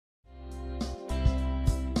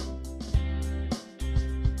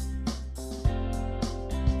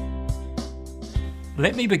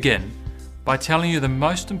Let me begin by telling you the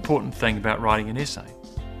most important thing about writing an essay.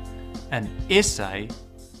 An essay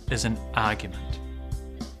is an argument.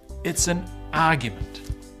 It's an argument.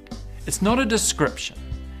 It's not a description.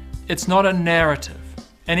 It's not a narrative.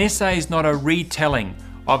 An essay is not a retelling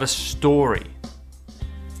of a story.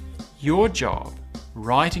 Your job,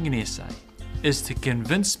 writing an essay, is to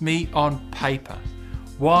convince me on paper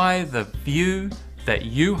why the view that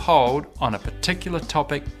you hold on a particular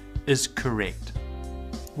topic is correct.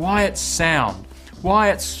 Why it's sound, why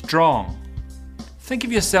it's strong. Think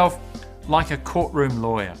of yourself like a courtroom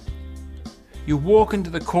lawyer. You walk into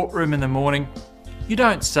the courtroom in the morning, you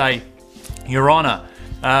don't say, "Your Honour,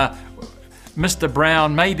 Mr.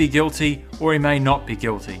 Brown may be guilty or he may not be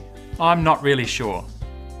guilty. I'm not really sure."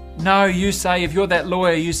 No, you say, if you're that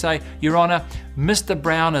lawyer, you say, "Your Honour, Mr.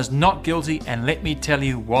 Brown is not guilty and let me tell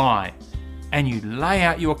you why." And you lay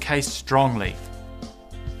out your case strongly.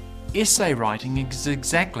 Essay writing is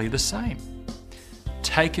exactly the same.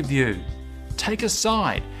 Take a view, take a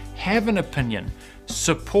side, have an opinion,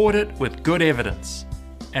 support it with good evidence,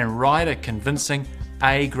 and write a convincing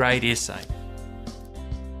A-grade essay.